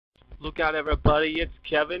Look out, everybody, it's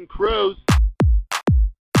Kevin Kruse.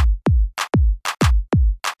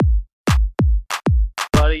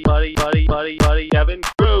 Kevin Kruse. Kevin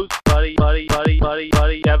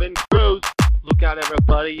Kruse. Look out,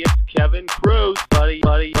 everybody, it's Kevin Kruse. Kevin Kruse. Kevin Kruse. Look out, everybody, it's Kevin Kruse. Kevin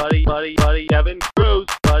Kruse. Kevin Kruse.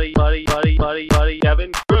 Kevin Kruse. Kevin Kruse.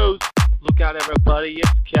 Kevin Kruse. Look out,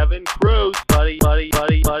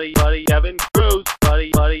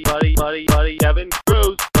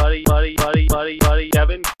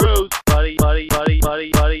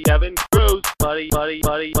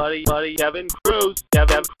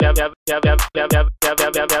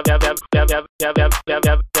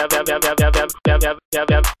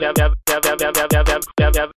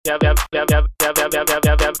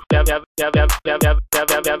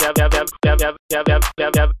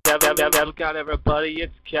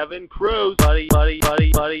 it's Kevin Kruse. Kevin Kruse.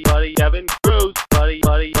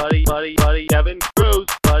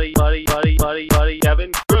 Kevin Kruse.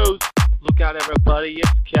 Kevin Kruse. Look out, everybody, it's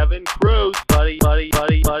Kevin Kruse. Kevin Kruse.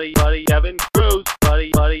 Kevin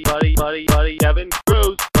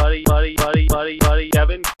Kruse.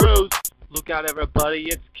 Kevin Kruse. Look out, everybody,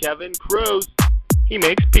 it's Kevin Kruse. He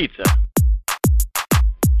makes pizza.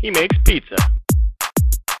 He makes pizza.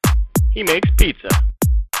 He makes pizza.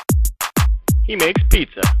 He makes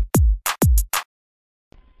pizza.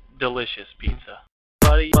 Delicious pizza.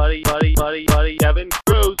 Kevin Kruse. Kevin Kruse. Kevin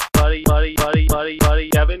Kruse.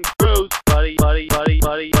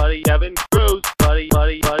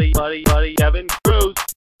 Kevin Kruse.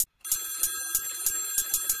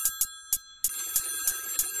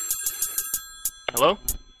 Hello?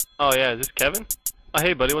 Oh yeah, is this Kevin? Oh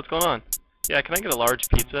hey buddy, what's going on? Yeah, can I get a large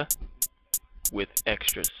pizza? With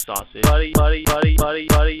extra sausage. Kevin Kruse. Kevin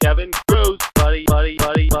Kruse. Kevin Kruse. Kevin Kruse.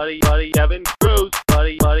 Kevin Kruse. Kevin Kruse.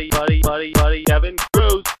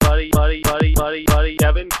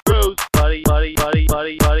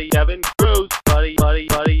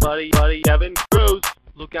 Kevin Kruse.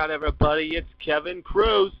 Look out, everybody, it's Kevin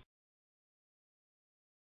Kruse.